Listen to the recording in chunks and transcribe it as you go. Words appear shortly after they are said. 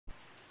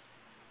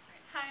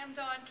I'm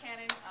Dawn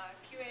Cannon,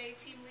 QA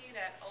team lead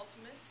at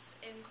Ultimus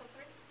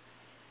Incorporated.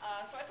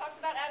 So I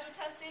talked about Agile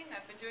testing.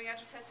 I've been doing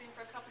Agile testing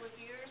for a couple of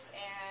years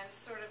and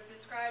sort of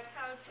described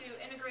how to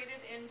integrate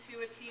it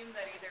into a team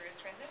that either is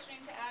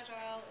transitioning to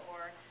Agile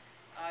or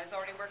is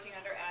already working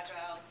under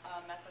Agile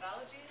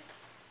methodologies.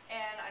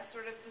 And I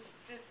sort of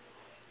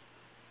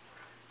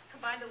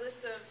combined a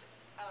list of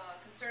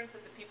concerns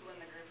that the people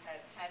in the group had,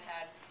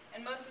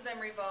 and most of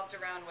them revolved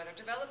around whether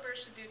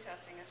developers should do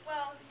testing as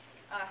well,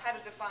 how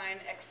to define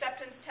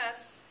acceptance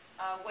tests,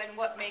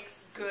 what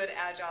makes good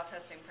Agile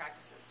testing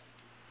practices.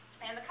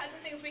 And the kinds of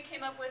things we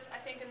came up with, I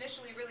think,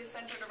 initially really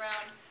centered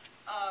around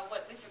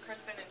what Lisa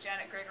Crispin and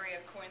Janet Gregory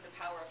have coined the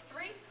power of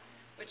 3,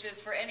 which is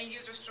for any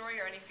user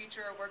story or any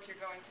feature or work you're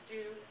going to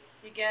do,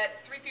 you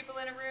get 3 people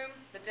in a room,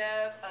 the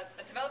dev,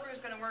 a developer who's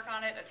going to work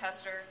on it, a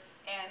tester,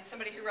 and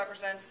somebody who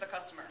represents the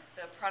customer,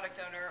 the product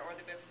owner or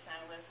the business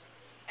analyst,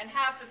 and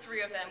have the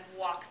 3 of them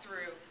walk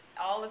through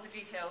all of the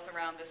details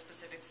around this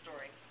specific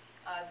story.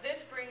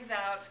 This brings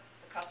out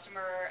the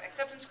customer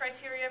acceptance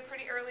criteria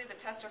pretty early. The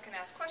tester can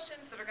ask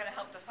questions that are going to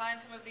help define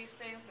some of these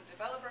things. The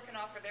developer can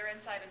offer their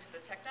insight into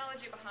the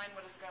technology behind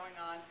what is going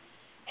on.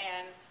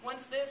 And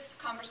once this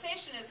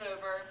conversation is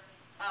over,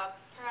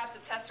 perhaps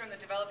the tester and the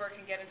developer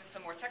can get into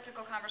some more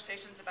technical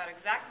conversations about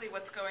exactly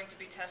what's going to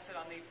be tested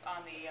on the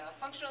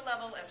functional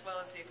level as well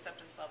as the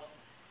acceptance level.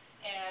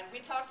 And we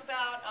talked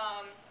about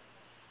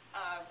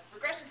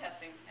regression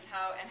testing and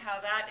how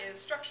that is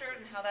structured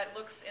and how that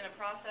looks in a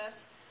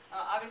process.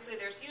 Obviously,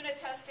 there's unit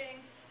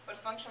testing, but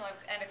functional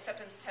and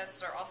acceptance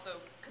tests are also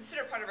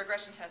considered part of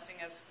regression testing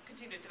as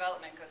continued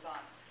development goes on.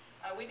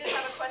 We did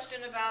have a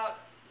question about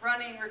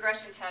running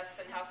regression tests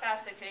and how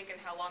fast they take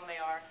and how long they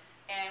are.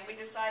 And we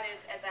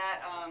decided that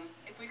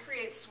if we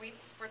create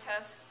suites for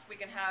tests, we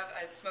can have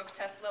a smoke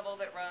test level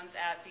that runs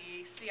at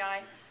the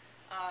CI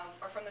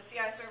or from the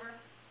CI server.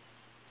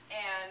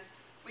 And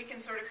we can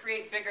sort of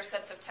create bigger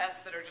sets of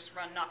tests that are just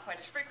run not quite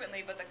as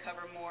frequently, but that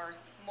cover more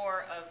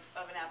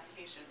of an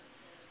application.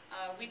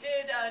 We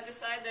did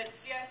decide that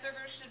CI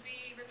servers should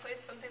be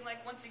replaced something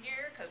like once a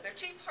year because they're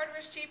cheap, hardware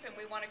is cheap, and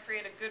we want to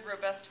create a good,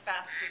 robust,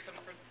 fast system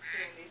for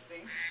doing these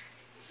things.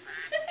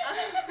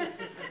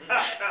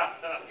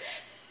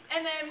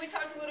 And then we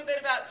talked a little bit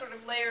about sort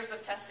of layers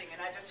of testing,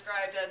 and I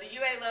described the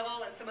UA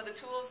level and some of the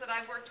tools that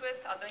I've worked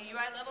with on the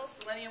UI level,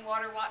 Selenium,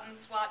 Water, Watton,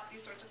 SWAT,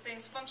 these sorts of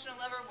things. Functional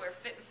level, where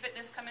fit and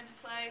fitness come into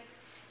play.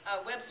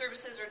 Web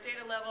services or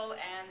data level,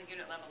 and the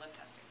unit level of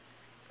testing.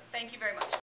 So thank you very much.